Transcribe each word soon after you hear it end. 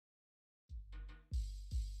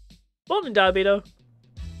Morning, Diabeto.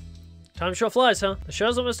 Time sure flies, huh? The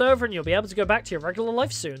show's almost over and you'll be able to go back to your regular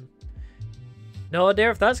life soon. No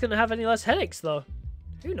idea if that's going to have any less headaches, though.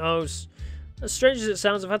 Who knows? As strange as it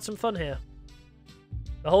sounds, I've had some fun here.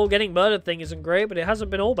 The whole getting murdered thing isn't great, but it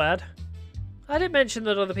hasn't been all bad. I did mention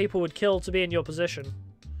that other people would kill to be in your position.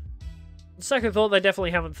 On second thought, they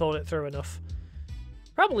definitely haven't thought it through enough.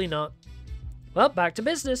 Probably not. Well, back to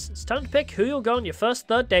business. It's time to pick who you'll go on your first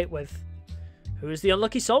third date with. Who is the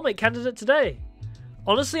unlucky soulmate candidate today?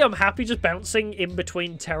 Honestly, I'm happy just bouncing in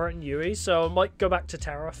between Terra and Yui, so I might go back to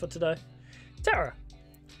Terra for today. Terra.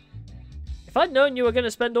 If I'd known you were going to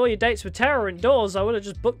spend all your dates with Terra indoors, I would have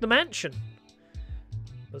just booked the mansion.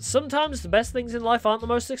 But sometimes the best things in life aren't the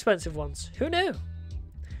most expensive ones. Who knew?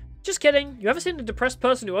 Just kidding. You ever seen a depressed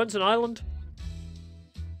person who owns an island?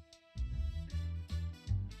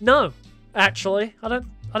 No, actually. I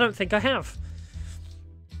don't think I have.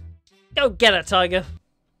 Go get it, Tiger.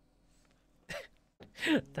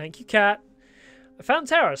 Thank you, cat. I found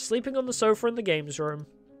Terra sleeping on the sofa in the games room.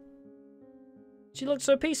 She looked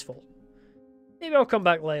so peaceful. Maybe I'll come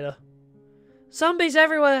back later. Zombies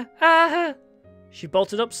everywhere! Ah! She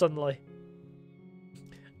bolted up suddenly.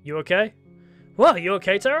 You okay? Well, you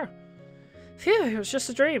okay, Terra? Phew, it was just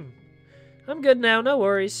a dream. I'm good now, no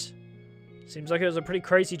worries. Seems like it was a pretty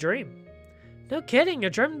crazy dream. No kidding, I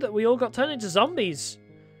dreamed that we all got turned into zombies.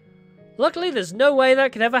 Luckily, there's no way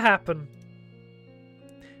that could ever happen.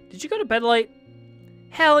 Did you go to bed late?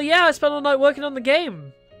 Hell yeah, I spent all night working on the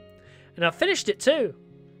game. And I finished it too.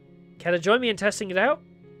 Care to join me in testing it out?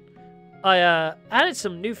 I added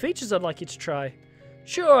some new features I'd like you to try.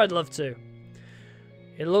 Sure, I'd love to.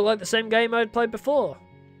 It looked like the same game I'd played before.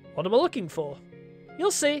 What am I looking for?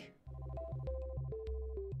 You'll see.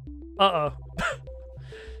 Uh-oh.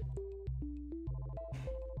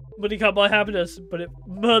 Money can't buy happiness, but it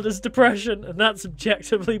murders depression, and that's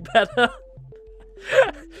objectively better.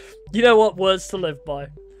 You know what? Words to live by.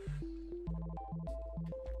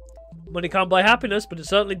 Money can't buy happiness, but it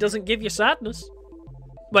certainly doesn't give you sadness.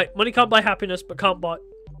 Wait, money can't buy happiness, but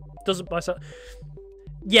doesn't buy sadness.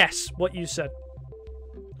 Yes, what you said.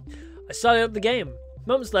 I started up the game.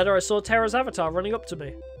 Moments later, I saw Terra's avatar running up to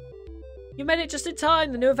me. You made it just in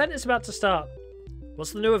time. The new event is about to start.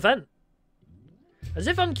 What's the new event? As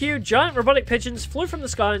if on cue, giant robotic pigeons flew from the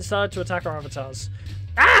sky and started to attack our avatars.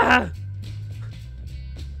 Ah!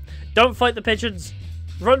 Don't fight the pigeons.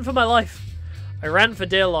 Run for my life. I ran for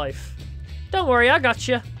dear life. Don't worry, I got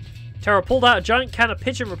you. Terra pulled out a giant can of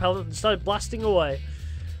pigeon repellent and started blasting away.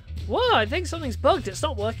 Whoa, I think something's bugged. It's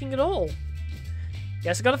not working at all.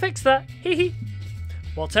 Guess I gotta fix that. Hee hee.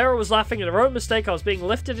 While Terra was laughing at her own mistake, I was being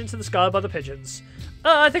lifted into the sky by the pigeons.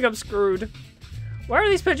 I think I'm screwed. Where are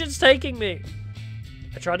these pigeons taking me?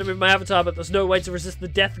 I tried to move my avatar, but there's no way to resist the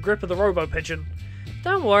death grip of the robo-pigeon.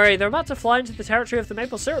 Don't worry, they're about to fly into the territory of the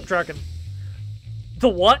maple syrup dragon. The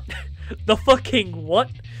what? The fucking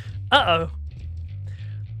what? Uh-oh.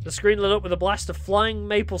 The screen lit up with a blast of flying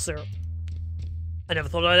maple syrup. I never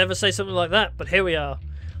thought I'd ever say something like that, but here we are.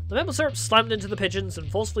 The maple syrup slammed into the pigeons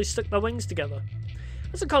and forcefully stuck their wings together.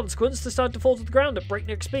 As a consequence, they started to fall to the ground at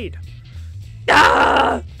breakneck speed.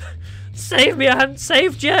 Ah! Save me, I hadn't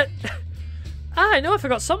saved yet! Ah, I know I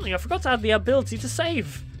forgot something. I forgot to add the ability to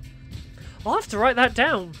save. I'll have to write that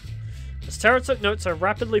down. As Terra took notes, I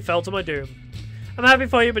rapidly fell to my doom. I'm happy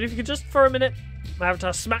for you, but if you could just for a minute... My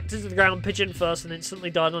avatar smacked into the ground pigeon first and instantly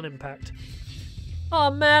died on impact. Oh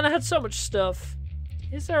man, I had so much stuff.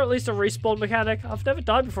 Is there at least a respawn mechanic? I've never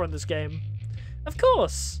died before in this game. Of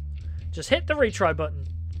course. Just hit the retry button.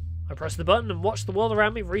 I pressed the button and watched the world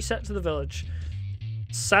around me reset to the village.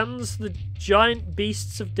 Sans the giant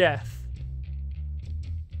beasts of death.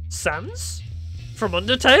 Sans? From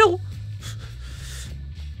Undertale?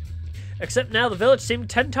 Except now the village seemed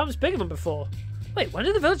 10 times bigger than before. Wait, when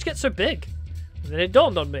did the village get so big? And then it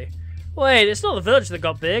dawned on me. Wait, it's not the village that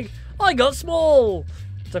got big. I got small!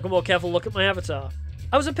 Took a more careful look at my avatar.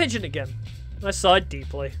 I was a pigeon again. I sighed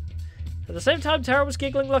deeply. At the same time, Terra was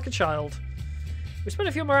giggling like a child. We spent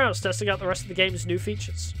a few more hours testing out the rest of the game's new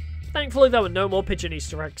features. Thankfully, there were no more pigeon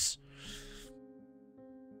Easter eggs.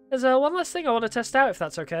 There's one last thing I want to test out, if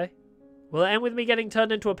that's okay. Will it end with me getting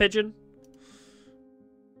turned into a pigeon?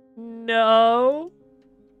 No.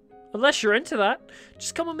 Unless you're into that.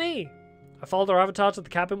 Just come with me. I followed her avatar to the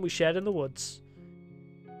cabin we shared in the woods.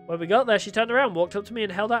 When we got there, she turned around, walked up to me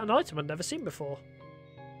and held out an item I'd never seen before.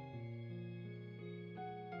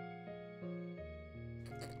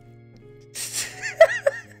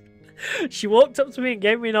 She walked up to me and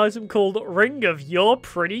gave me an item called Ring of You're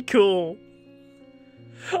Pretty Cool.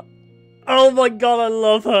 Oh my god, I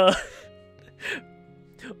love her.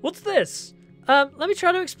 What's this? Let me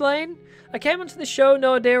try to explain. I came onto the show,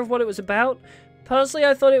 no idea of what it was about. Personally,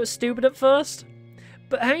 I thought it was stupid at first.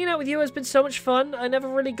 But hanging out with you has been so much fun. I never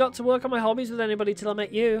really got to work on my hobbies with anybody till I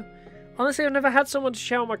met you. Honestly, I've never had someone to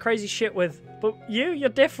share all my crazy shit with. But you're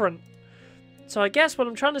different. So I guess what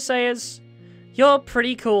I'm trying to say is, you're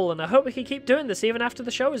pretty cool, and I hope we can keep doing this even after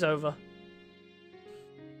the show is over.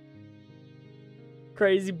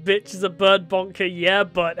 Crazy bitch is a bird bonker, yeah,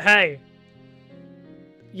 but hey.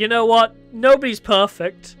 You know what? Nobody's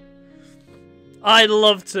perfect. I'd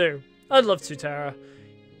love to, Terra.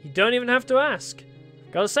 You don't even have to ask.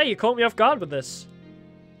 Gotta say, you caught me off guard with this.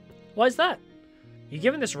 Why is that? You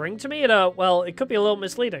giving this ring to me? Well, it could be a little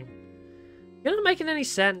misleading. You're not making any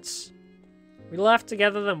sense. We laughed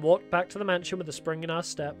together, then walked back to the mansion with a spring in our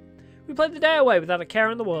step. We played the day away without a care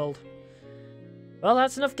in the world. Well,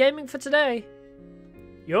 that's enough gaming for today.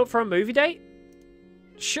 You up for a movie date?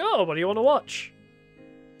 Sure, what do you want to watch?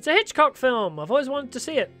 It's a Hitchcock film. I've always wanted to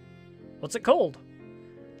see it. What's it called?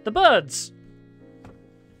 The Birds.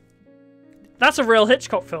 That's a real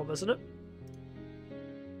Hitchcock film, isn't it?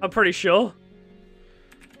 I'm pretty sure.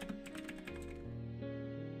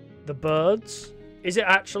 The Birds? Is it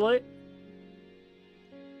actually?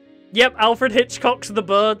 Yep, Alfred Hitchcock's The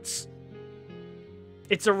Birds.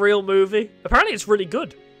 It's a real movie. Apparently it's really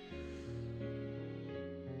good.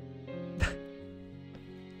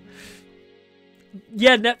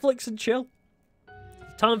 Yeah, Netflix and chill.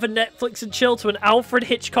 Time for Netflix and chill to an Alfred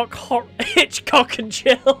Hitchcock Hitchcock and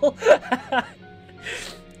chill.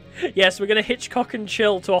 Yes, we're gonna Hitchcock and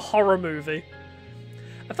chill to a horror movie.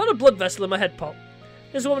 I felt a blood vessel in my head pop.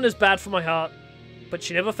 This woman is bad for my heart, but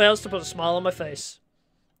she never fails to put a smile on my face.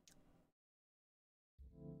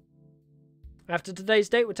 After today's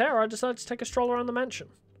date with Terra, I decided to take a stroll around the mansion.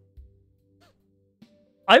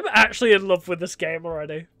 I'm actually in love with this game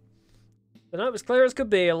already. The night was clear as could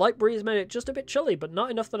be. A light breeze made it just a bit chilly, but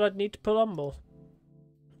not enough that I'd need to put on more.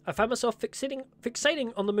 I found myself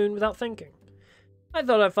fixating on the moon without thinking. I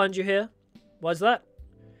thought I'd find you here. Why's that?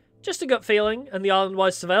 Just a gut feeling, and the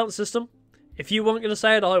island-wide surveillance system. If you weren't going to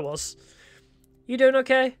say it, I was. You doing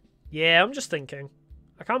okay? Yeah, I'm just thinking.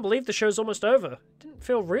 I can't believe the show's almost over. It didn't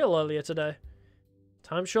feel real earlier today.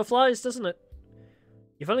 Time sure flies, doesn't it?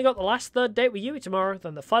 You've only got the last third date with Yui tomorrow,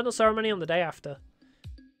 then the final ceremony on the day after.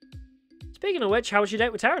 Speaking of which, how was your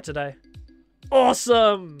date with Terra today?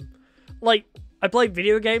 Awesome! Like, I played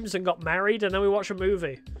video games and got married, and then we watched a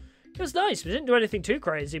movie. It was nice. We didn't do anything too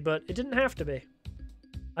crazy, but it didn't have to be.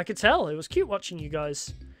 I could tell. It was cute watching you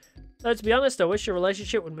guys. Though, to be honest, I wish your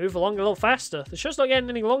relationship would move along a little faster. The show's not getting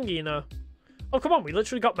any longer, you know. Oh, come on. We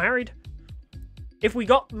literally got married. If we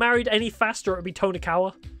got married any faster, it would be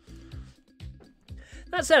Tonikawa.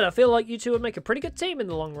 That said, I feel like you two would make a pretty good team in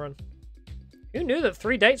the long run. Who knew that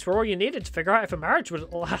 3 dates were all you needed to figure out if a marriage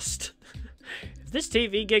would last? If this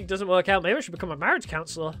TV gig doesn't work out, maybe I should become a marriage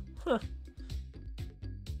counsellor. Huh.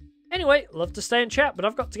 Anyway, love to stay and chat, but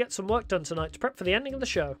I've got to get some work done tonight to prep for the ending of the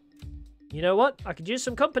show. You know what? I could use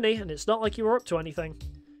some company, and it's not like you were up to anything.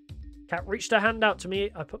 Kat reached her hand out to me.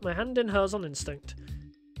 I put my hand in hers on instinct.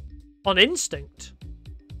 On instinct?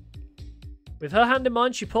 With her hand in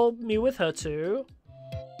mine, she pulled me with her to...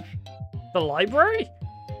 the library?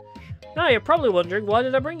 Now, you're probably wondering, why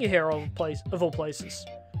did I bring you here of all places?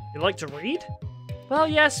 You like to read? Well,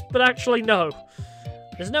 yes, but actually no.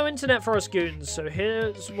 There's no internet for us goons, so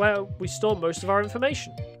here's where we store most of our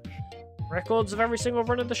information. Records of every single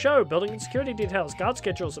run of the show, building and security details, guard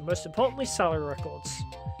schedules, and most importantly, salary records.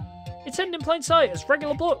 It's hidden in plain sight as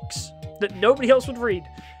regular books that nobody else would read.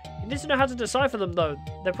 You need to know how to decipher them, though.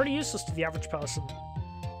 They're pretty useless to the average person.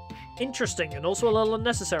 Interesting, and also a little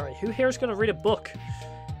unnecessary. Who here is going to read a book?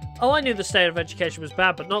 Oh, I knew the state of education was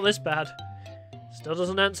bad, but not this bad. Still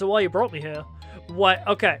doesn't answer why you brought me here. Wait,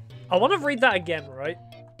 okay. I want to read that again, right?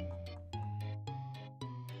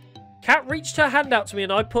 Kat reached her hand out to me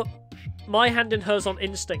and I put my hand in hers on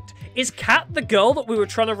instinct. Is Kat the girl that we were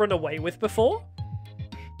trying to run away with before?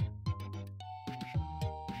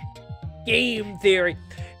 Game theory.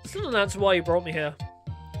 Still doesn't answer why you brought me here.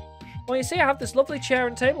 Well, you see, I have this lovely chair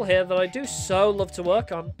and table here that I do so love to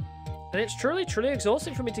work on. And it's truly, truly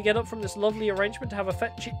exhausting for me to get up from this lovely arrangement to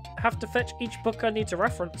have to fetch each book I need to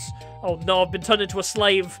reference. Oh no, I've been turned into a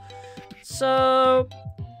slave. So,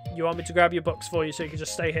 you want me to grab your books for you so you can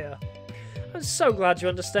just stay here? I'm so glad you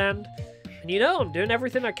understand. And you know, I'm doing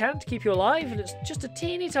everything I can to keep you alive, and it's just a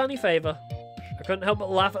teeny tiny favour. I couldn't help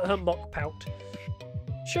but laugh at her mock pout.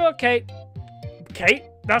 Sure, Kate. Kate?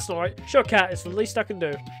 That's not right. Sure, Kat, it's the least I can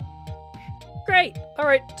do. Great!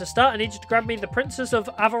 Alright, to start I need you to grab me The Princess of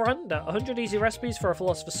Avaranda, 100 easy recipes for a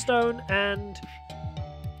Philosopher's Stone, and...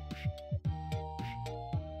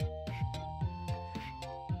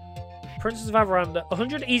 Princess of Avaranda.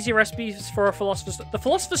 100 easy recipes for a Philosopher's Stone. The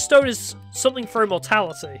Philosopher's Stone is something for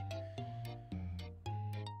immortality.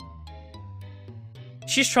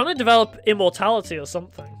 She's trying to develop immortality or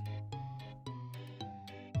something.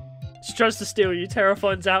 She tries to steal you, Terra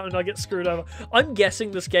finds out, and I get screwed over. I'm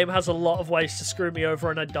guessing this game has a lot of ways to screw me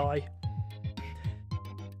over and I die.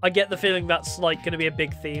 I get the feeling that's, like, going to be a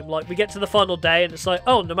big theme. Like, we get to the final day and it's like,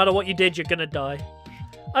 oh, no matter what you did, you're going to die.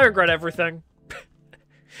 I regret everything.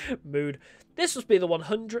 Mood. This must be the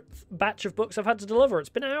 100th batch of books I've had to deliver. It's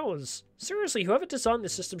been hours. Seriously, whoever designed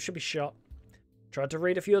this system should be shot. Tried to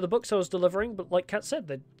read a few of the books I was delivering, but like Kat said,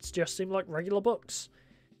 they just seem like regular books.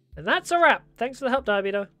 And that's a wrap. Thanks for the help,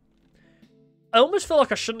 Diabeto. I almost feel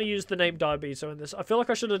like I shouldn't have used the name Diabeto in this. I feel like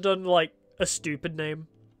I should have done, like, a stupid name.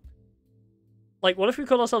 Like, what if we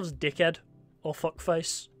call ourselves Dickhead? Or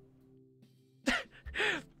Fuckface?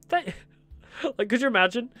 Like, could you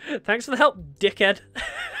imagine? Thanks for the help, Dickhead.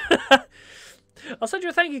 I'll send you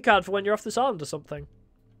a thank you card for when you're off this island or something.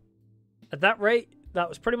 At that rate, that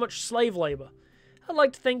was pretty much slave labour. I'd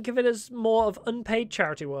like to think of it as more of unpaid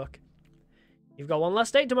charity work. You've got one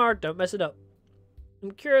last day tomorrow, don't mess it up.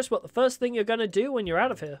 I'm curious what the first thing you're going to do when you're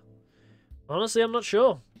out of here. Honestly, I'm not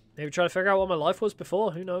sure. Maybe try to figure out what my life was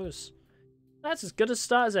before, who knows. That's as good a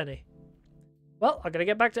start as any. Well, I gotta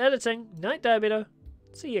get back to editing. Night, Diabeto.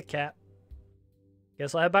 See you, cat.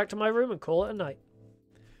 Guess I'll head back to my room and call it a night.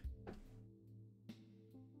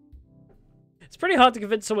 It's pretty hard to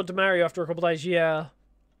convince someone to marry you after a couple days, yeah.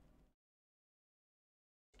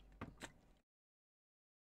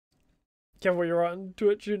 Careful, you're right on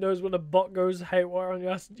Twitch. Who knows when a bot goes haywire on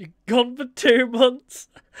your ass? You're gone for 2 months.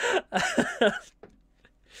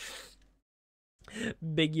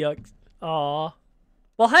 Big yucks. Aww.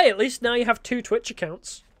 Well, hey, at least now you have 2 Twitch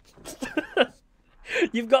accounts.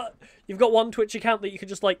 You've got one Twitch account that you can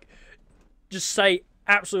just say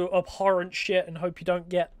absolute abhorrent shit and hope you don't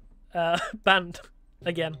get banned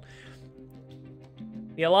again.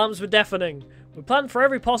 The alarms were deafening. We planned for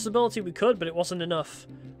every possibility we could, but it wasn't enough.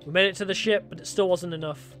 We made it to the ship, but it still wasn't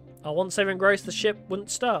enough. Our one saving grace, the ship wouldn't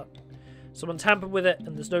start. Someone tampered with it,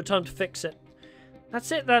 and there's no time to fix it.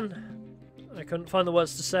 That's it, then. I couldn't find the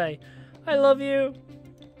words to say. I love you.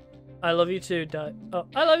 I love you too,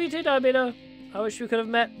 I love you too, Diabeto. I wish we could have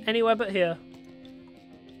met anywhere but here.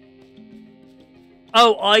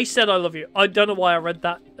 Oh, I said I love you. I don't know why I read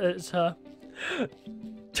that as her.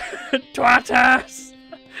 Twatas!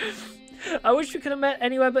 I wish we could have met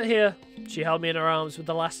anywhere but here. She held me in her arms with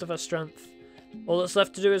the last of her strength. All that's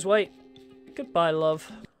left to do is wait. Goodbye, love.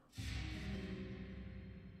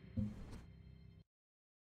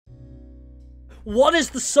 What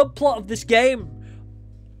is the subplot of this game?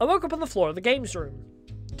 I woke up on the floor of the games room.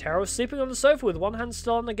 Terra was sleeping on the sofa with one hand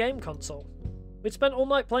still on the game console. We'd spent all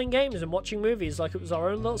night playing games and watching movies like it was our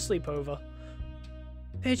own little sleepover.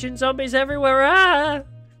 Pigeon zombies everywhere, ah!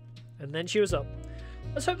 And then she was up.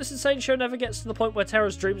 Let's hope this insane show never gets to the point where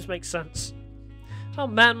Terra's dreams make sense. Oh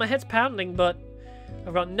man, my head's pounding, but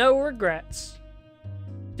I've got no regrets.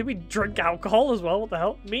 Did we drink alcohol as well? What the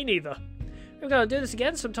hell? Me neither. We've got to do this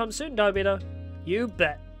again sometime soon, Diabeto. You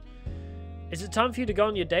bet. Is it time for you to go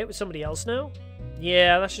on your date with somebody else now?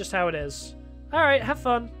 Yeah, that's just how it is. Alright, have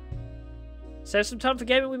fun. Save some time for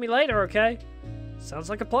gaming with me later, okay? Sounds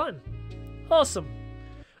like a plan. Awesome.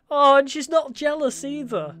 Oh, and she's not jealous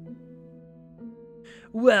either.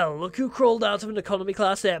 Well, look who crawled out of an economy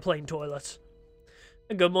class airplane toilet.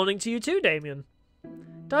 And good morning to you too, Damien.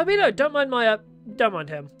 Diabeto, don't mind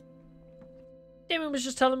him. Damien was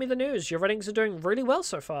just telling me the news. Your readings are doing really well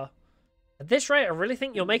so far. At this rate, I really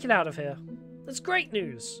think you'll make it out of here. That's great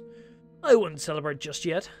news. I wouldn't celebrate just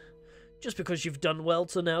yet. Just because you've done well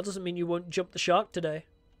till now doesn't mean you won't jump the shark today.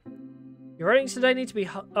 Your ratings today need to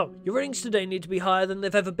be higher than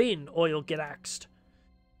they've ever been, or you'll get axed.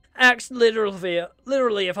 Axed literally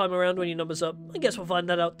if I'm around when your number's up. I guess we'll find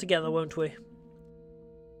that out together, won't we?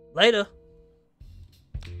 Later.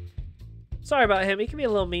 Sorry about him, he can be a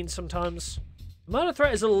little mean sometimes. Murder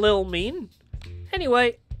threat is a little mean.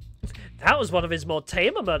 Anyway, that was one of his more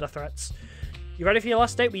tamer murder threats. You ready for your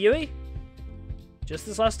last date with Yui? Just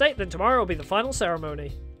this last date, then tomorrow will be the final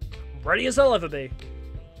ceremony. Ready as I'll ever be.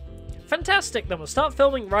 Fantastic, then we'll start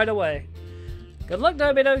filming right away. Good luck,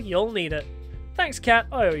 Diabeto, you'll need it. Thanks, Kat,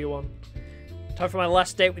 I owe you one. Time for my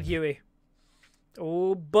last date with Yui.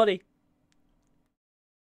 Oh, buddy.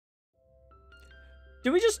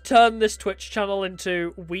 Do we just turn this Twitch channel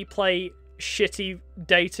into we play shitty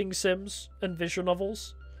dating sims and visual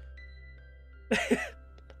novels?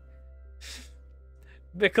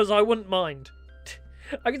 Because I wouldn't mind.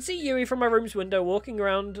 I could see Yui from my room's window walking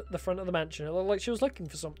around the front of the mansion. It looked like she was looking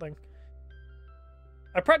for something.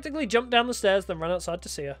 I practically jumped down the stairs, then ran outside to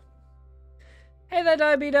see her. Hey there,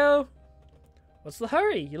 Diabedo! What's the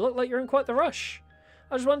hurry? You look like you're in quite the rush.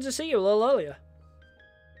 I just wanted to see you a little earlier.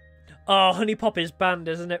 Oh, Honey Pop is banned,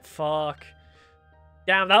 isn't it? Fuck.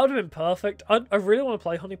 Damn, that would have been perfect. I really want to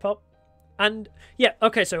play Honey Pop. And, yeah,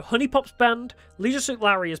 okay, so Honey Pop's banned. Leisure Suit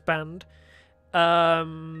Larry is banned. Fuck.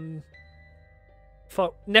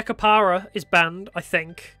 Nekapara is banned, I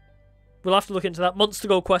think. We'll have to look into that. Monster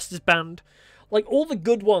Gold Quest is banned. Like, all the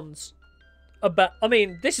good ones are banned. I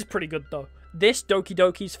mean, this is pretty good, though. This, Doki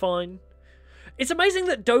Doki's fine. It's amazing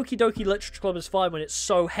that Doki Doki Literature Club is fine when it's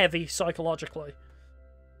so heavy psychologically.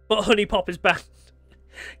 But Honey Pop is banned.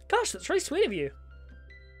 Gosh, that's really sweet of you.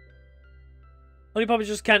 Honey Pop is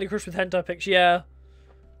just Candy Crush with hentai pics, yeah.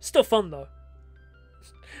 Still fun, though.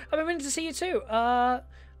 I've been meaning to see you, too. I've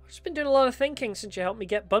just been doing a lot of thinking since you helped me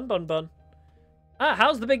get Bun Bun Bun. Ah,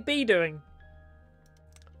 how's the Big B doing?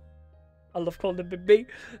 I love calling him Big B.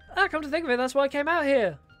 Ah, come to think of it, that's why I came out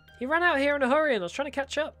here. He ran out here in a hurry and I was trying to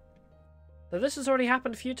catch up. Though this has already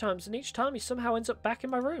happened a few times, and each time he somehow ends up back in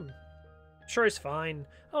my room. I'm sure he's fine.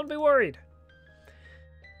 I won't be worried.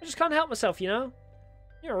 I just can't help myself, you know?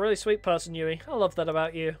 You're a really sweet person, Yui. I love that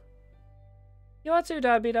about you. You are too,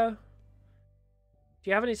 Diabedo. Do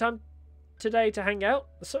you have any time today to hang out?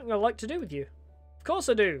 There's something I'd like to do with you. Of course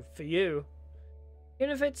I do, for you.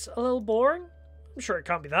 Even if it's a little boring? I'm sure it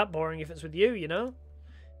can't be that boring if it's with you, you know?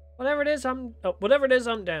 Whatever it is,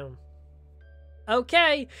 I'm down.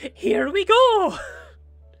 Okay, here we go!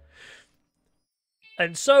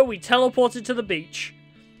 And so we teleported to the beach.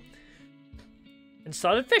 And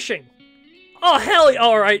started fishing. Oh, hell yeah!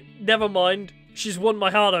 Alright, never mind. She's won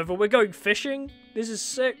my heart over. We're going fishing? This is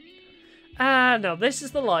sick. Ah, now this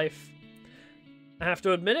is the life. I have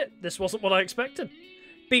to admit it, this wasn't what I expected.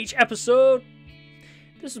 Beach episode.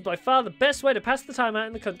 This was by far the best way to pass the time out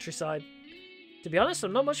in the countryside. To be honest,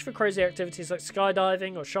 I'm not much for crazy activities like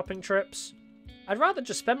skydiving or shopping trips. I'd rather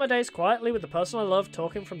just spend my days quietly with the person I love,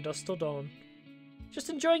 talking from dusk till dawn. Just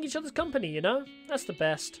enjoying each other's company, you know? That's the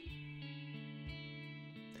best.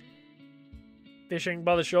 Fishing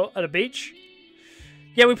by the shore at a beach?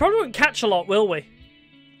 Yeah, we probably won't catch a lot, will we?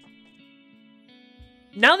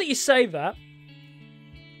 Now that you say that,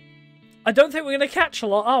 I don't think we're going to catch a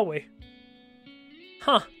lot, are we?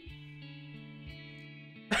 Huh.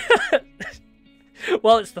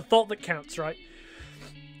 Well, it's the thought that counts, right?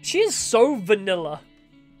 She is so vanilla.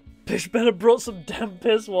 Fish better brought some damn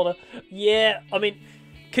piss water. Yeah, I mean,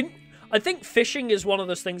 I think fishing is one of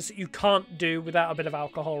those things that you can't do without a bit of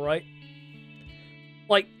alcohol, right?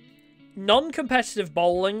 Like, non-competitive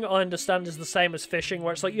bowling, I understand, is the same as fishing,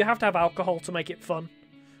 where it's like you have to have alcohol to make it fun.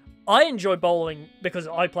 I enjoy bowling because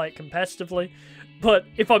I play it competitively, but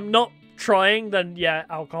if I'm not trying, then yeah,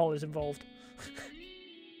 alcohol is involved.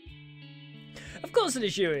 Of course it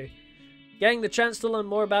is, Yui. Getting the chance to learn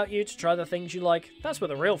more about you, to try the things you like, that's where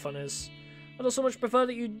the real fun is. I'd also much prefer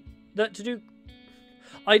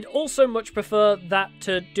I'd also much prefer that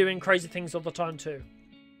to doing crazy things all the time too.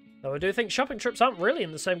 Though I do think shopping trips aren't really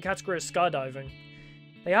in the same category as skydiving.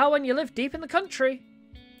 They are when you live deep in the country.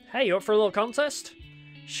 Hey, you up for a little contest?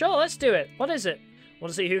 Sure, let's do it. What is it?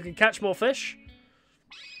 Want to see who can catch more fish?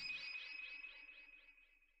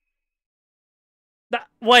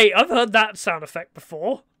 Wait, I've heard that sound effect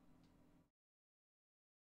before.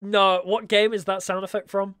 No, what game is that sound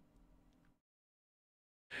effect from?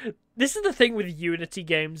 This is the thing with Unity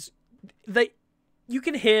games. You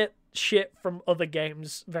can hear shit from other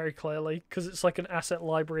games very clearly, because it's like an asset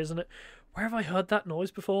library, isn't it? Where have I heard that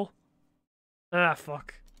noise before? Ah,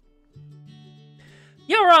 fuck.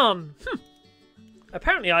 You're on!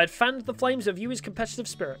 Apparently I had fanned the flames of Yui's competitive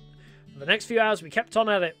spirit. For the next few hours we kept on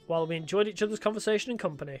at it, while we enjoyed each other's conversation and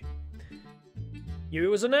company. Yui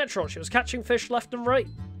was a natural. She was catching fish left and right.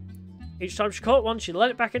 Each time she caught one, she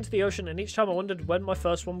let it back into the ocean, and each time I wondered when my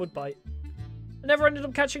first one would bite. I never ended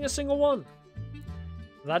up catching a single one.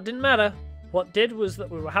 That didn't matter. What did was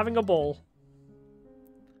that we were having a ball.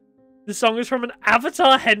 This song is from an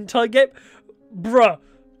Avatar hentai game? Bruh.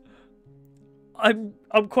 I'm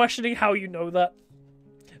questioning how you know that.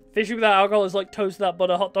 Fishing without alcohol is like toast without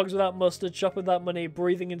butter, hot dogs without mustard, shopping without money,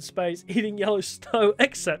 breathing in space, eating yellow snow,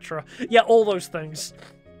 etc. Yeah, all those things.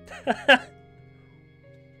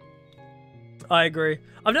 I agree.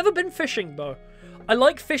 I've never been fishing, though. I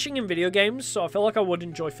like fishing in video games, so I feel like I would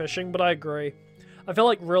enjoy fishing, but I agree. I feel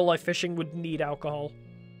like real-life fishing would need alcohol.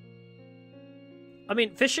 I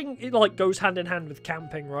mean, fishing, it like goes hand in hand with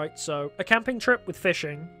camping, right? So, a camping trip with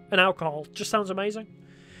fishing and alcohol just sounds amazing.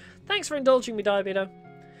 Thanks for indulging me, Diabedo.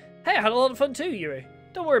 Hey, I had a lot of fun too, Yui.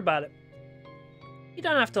 Don't worry about it. You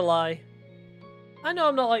don't have to lie. I know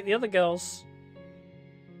I'm not like the other girls.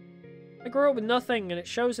 I grew up with nothing, and it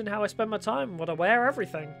shows in how I spend my time, what I wear,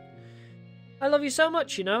 everything. I love you so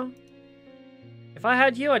much, you know? If I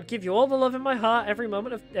had you, I'd give you all the love in my heart every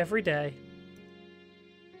moment of every day.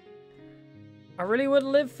 I really would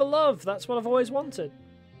live for love. That's what I've always wanted.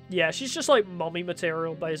 Yeah, she's just like mommy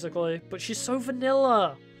material, basically. But she's so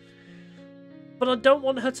vanilla. But I don't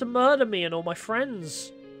want her to murder me and all my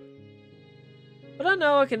friends. But I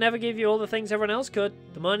know I can never give you all the things everyone else could.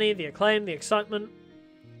 The money, the acclaim, the excitement.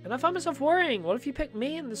 And I find myself worrying. What if you pick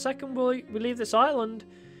me and the second we leave this island,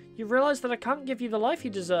 you realise that I can't give you the life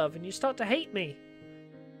you deserve and you start to hate me?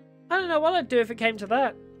 I don't know what I'd do if it came to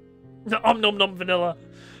that. Nom nom nom vanilla.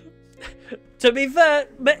 To be fair,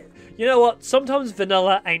 you know what? Sometimes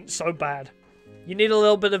vanilla ain't so bad. You need a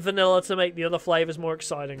little bit of vanilla to make the other flavours more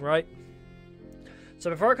exciting, right? So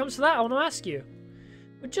before it comes to that, I want to ask you,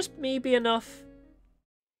 would just me be enough?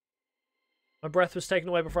 My breath was taken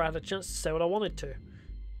away before I had a chance to say what I wanted to.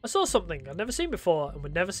 I saw something I'd never seen before and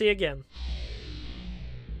would never see again.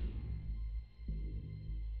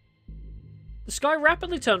 The sky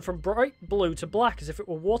rapidly turned from bright blue to black as if it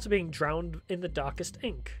were water being drowned in the darkest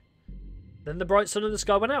ink. Then the bright sun in the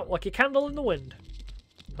sky went out like a candle in the wind.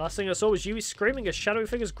 The last thing I saw was Yui screaming as shadowy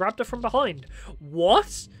figures grabbed her from behind.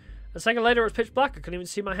 What? A second later it was pitch black. I couldn't even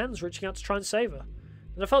see my hands reaching out to try and save her.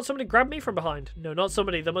 Then I felt somebody grab me from behind. No, not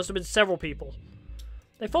somebody. There must have been several people.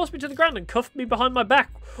 They forced me to the ground and cuffed me behind my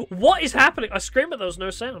back. What is happening? I screamed, but there was no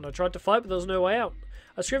sound. I tried to fight, but there was no way out.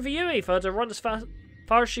 I screamed for Yui for her to run as far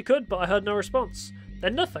as she could, but I heard no response.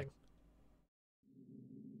 Then nothing.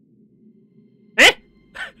 Eh?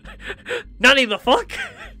 Nanny the fuck?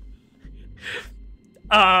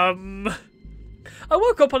 I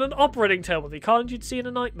woke up on an operating table, the kind you'd see in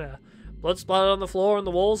a nightmare. Blood splattered on the floor and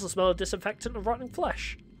the walls, the smell of disinfectant and rotting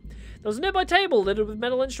flesh. There was a nearby table littered with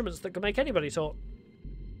metal instruments that could make anybody talk.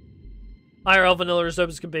 IRL vanilla as dope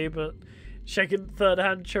as can be, but shaking the third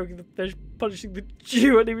hand, choking the fish, punishing the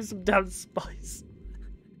Jew, and even some damn spice.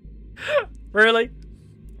 Really?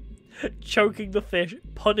 Choking the fish,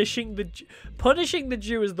 punishing the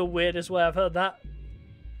Jew is the weirdest way I've heard that.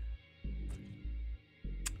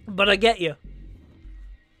 But I get you.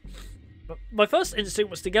 My first instinct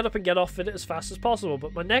was to get up and get off it as fast as possible,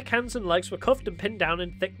 but my neck, hands and legs were cuffed and pinned down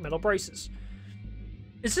in thick metal braces.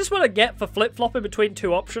 Is this what I get for flip-flopping between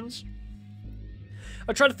two options?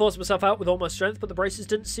 I tried to force myself out with all my strength, but the braces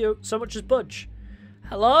didn't so much as budge.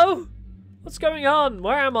 Hello? What's going on?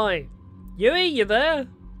 Where am I? Yui, you there?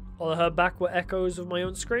 All I heard back were echoes of my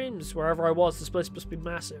own screams. Wherever I was, this place must be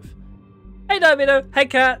massive. Hey, Domino! Hey,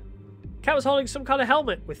 Cat! Cat was holding some kind of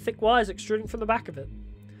helmet with thick wires extruding from the back of it.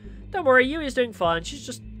 Don't worry, Yui's doing fine. She's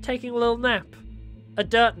just taking a little nap. A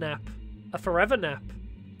dirt nap. A forever nap.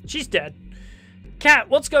 She's dead. Cat,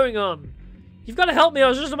 what's going on? You've got to help me. I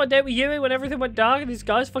was just on my date with Yui when everything went dark and these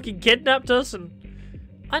guys fucking kidnapped us and...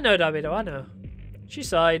 I know, Domino, I know. She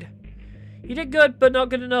sighed. You did good, but not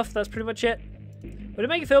good enough. That's pretty much it. Would it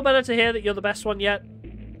make you feel better to hear that you're the best one yet?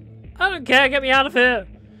 I don't care. Get me out of here.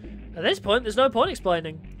 At this point, there's no point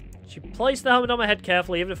explaining. She placed the helmet on my head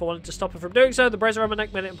carefully, even if I wanted to stop her from doing so. The bracer around my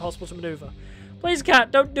neck made it impossible to maneuver. Please,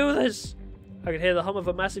 Cat, don't do this. I could hear the hum of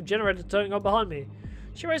a massive generator turning on behind me.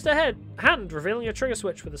 She raised her hand, revealing a trigger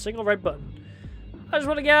switch with a single red button. I just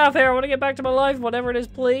want to get out of here. I want to get back to my life, whatever it is,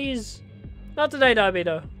 please. Not today,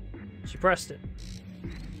 Diabedo. She pressed it.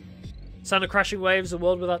 Sound of crashing waves, a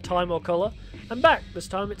world without time or colour. I'm back. This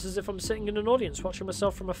time it's as if I'm sitting in an audience, watching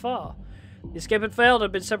myself from afar. The escape had failed.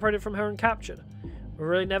 I'd been separated from her and captured. We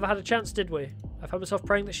really never had a chance, did we? I found myself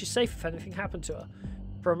praying that she's safe if anything happened to her.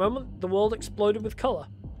 For a moment, the world exploded with colour.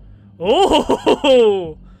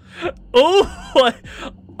 Oh! Oh!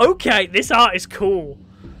 Okay, this art is cool.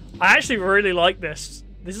 I actually really like this.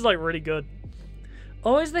 This is, like, really good.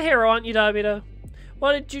 Always the hero, aren't you, Diabedo?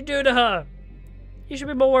 What did you do to her? You should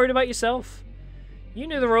be more worried about yourself. You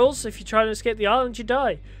knew the rules. If you try to escape the island, you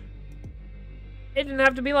die. It didn't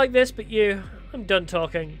have to be like this, but you... I'm done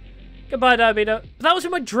talking. Goodbye, Diabedo. That was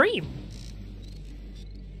in my dream.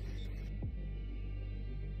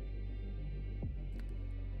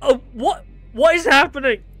 Oh, what? What is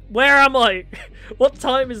happening? Where am I? What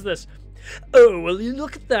time is this? Oh, well, you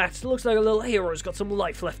look at that. It looks like a little hero's got some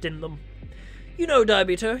life left in them. You know,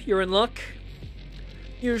 Diabedo, you're in luck.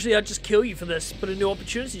 Usually I'd just kill you for this, but a new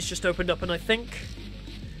opportunity's just opened up and I think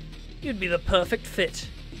you'd be the perfect fit.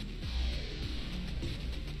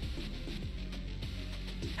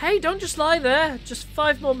 Hey, don't just lie there. Just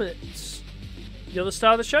 5 more minutes. You're the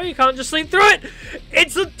star of the show. You can't just sleep through it.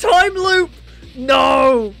 It's a time loop.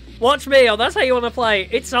 No. Watch me. Oh, that's how you want to play.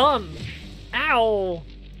 It's on. Ow.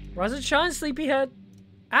 Rise and shine, sleepyhead.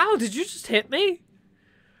 Ow, did you just hit me?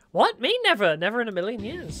 What? Me? Never. Never in a million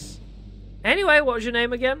years. Anyway, what was your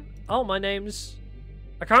name again? Oh, my name's...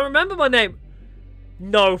 I can't remember my name.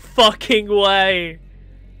 No fucking way.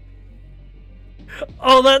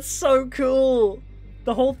 Oh, that's so cool.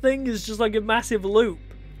 The whole thing is just like a massive loop.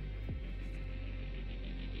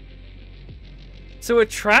 So we're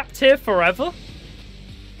trapped here forever?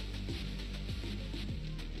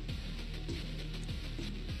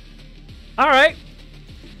 Alright.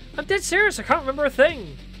 I'm dead serious, I can't remember a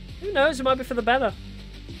thing. Who knows, it might be for the better.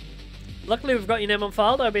 Luckily we've got your name on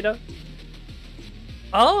file, Dobito.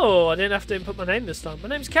 Oh, I didn't have to input my name this time. My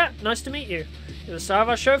name's Kat, nice to meet you. You're the star of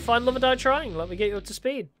our show, Find Love or Die Trying. Let me get you up to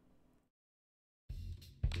speed.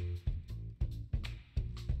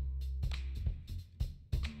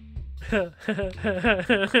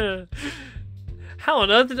 How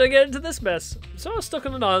on earth did I get into this mess? So I was stuck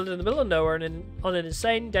on an island in the middle of nowhere and on an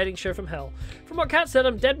insane dating show from hell. From what Kat said,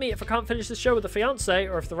 I'm dead meat if I can't finish the show with a fiance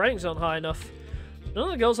or if the ratings aren't high enough. None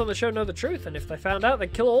of the girls on the show know the truth, and if they found out,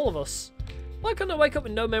 they'd kill all of us. Why couldn't I wake up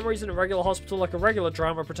with no memories in a regular hospital like a regular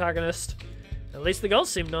drama protagonist? At least the girls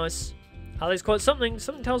seem nice. Allie's quite something.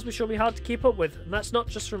 Something tells me she'll be hard to keep up with, and that's not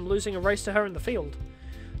just from losing a race to her in the field.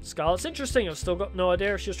 Scarlett's interesting. I've still got no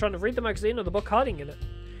idea if she was trying to read the magazine or the book hiding in it.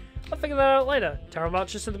 I'll figure that out later. Terra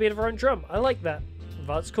marches to the beat of her own drum. I like that.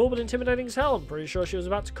 Violet's cool but intimidating as hell. I'm pretty sure she was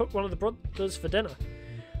about to cook one of the brothers for dinner.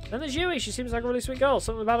 Then there's Yui. She seems like a really sweet girl.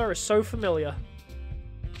 Something about her is so familiar.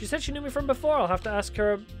 She said she knew me from before. I'll have to ask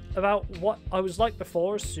her about what I was like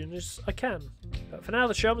before as soon as I can. But for now,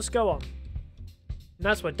 the show must go on. And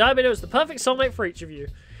that's why Diabedo is the perfect soulmate for each of you.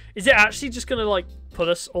 Is it actually just going to, like, put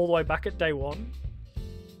us all the way back at day one?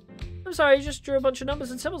 I'm sorry, you just drew a bunch of numbers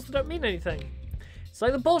and symbols that don't mean anything. It's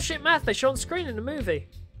like the bullshit math they show on screen in a movie.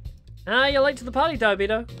 Ah, you're late to the party,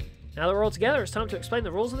 Diabedo. Now that we're all together, it's time to explain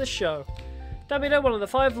the rules of this show. Diabedo, one of the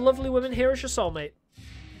 5 lovely women here, is your soulmate.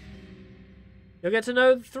 You'll get to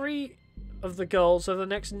know 3 of the girls over the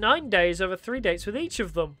next 9 days over 3 dates with each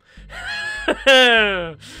of them.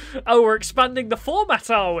 Oh, we're expanding the format,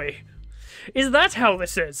 are we? Is that how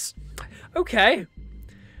this is? Okay.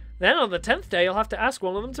 Then on the 10th day, you'll have to ask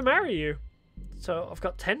one of them to marry you. So I've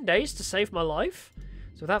got 10 days to save my life.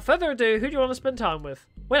 So without further ado, who do you want to spend time with?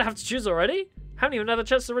 Wait, I have to choose already? Haven't even had a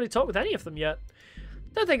chance to really talk with any of them yet.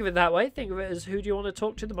 Don't think of it that way. Think of it as who do you want to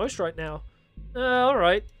talk to the most right now.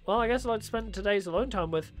 Alright. Well, I guess I'd like to spend today's alone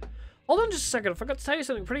time with. Hold on just a second. I forgot to tell you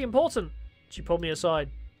something pretty important. She pulled me aside.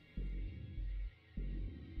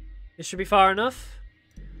 This should be far enough.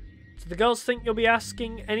 So the girls think you'll be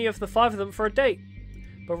asking any of the 5 of them for a date.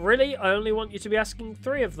 But really, I only want you to be asking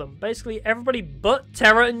 3 of them. Basically, everybody but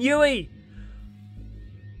Terra and Yui.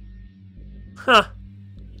 Huh.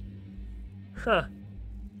 Huh.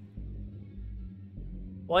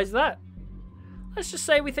 Why is that? Let's just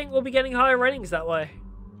say we think we'll be getting higher ratings that way.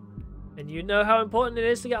 And you know how important it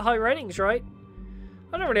is to get high ratings, right?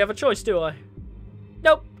 I don't really have a choice, do I?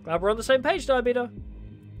 Nope. Glad we're on the same page, Diabedo.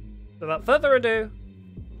 Without further ado.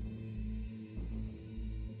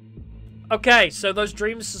 Okay, so those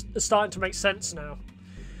dreams are starting to make sense now.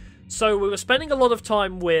 So we were spending a lot of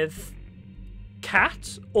time with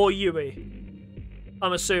Kat or Yui,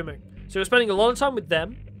 I'm assuming. So we were spending a lot of time with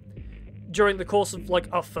them during the course of, like,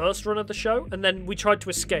 our first run of the show, and then we tried to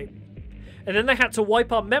escape. And then they had to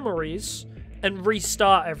wipe our memories and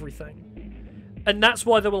restart everything. And that's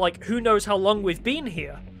why they were like, who knows how long we've been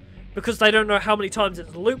here? Because they don't know how many times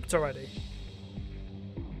it's looped already.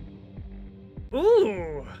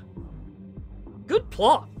 Ooh. Good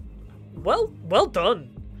plot. Well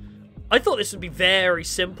done. I thought this would be very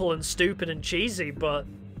simple and stupid and cheesy, but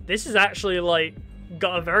this is actually, like,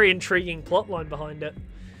 got a very intriguing plotline behind it.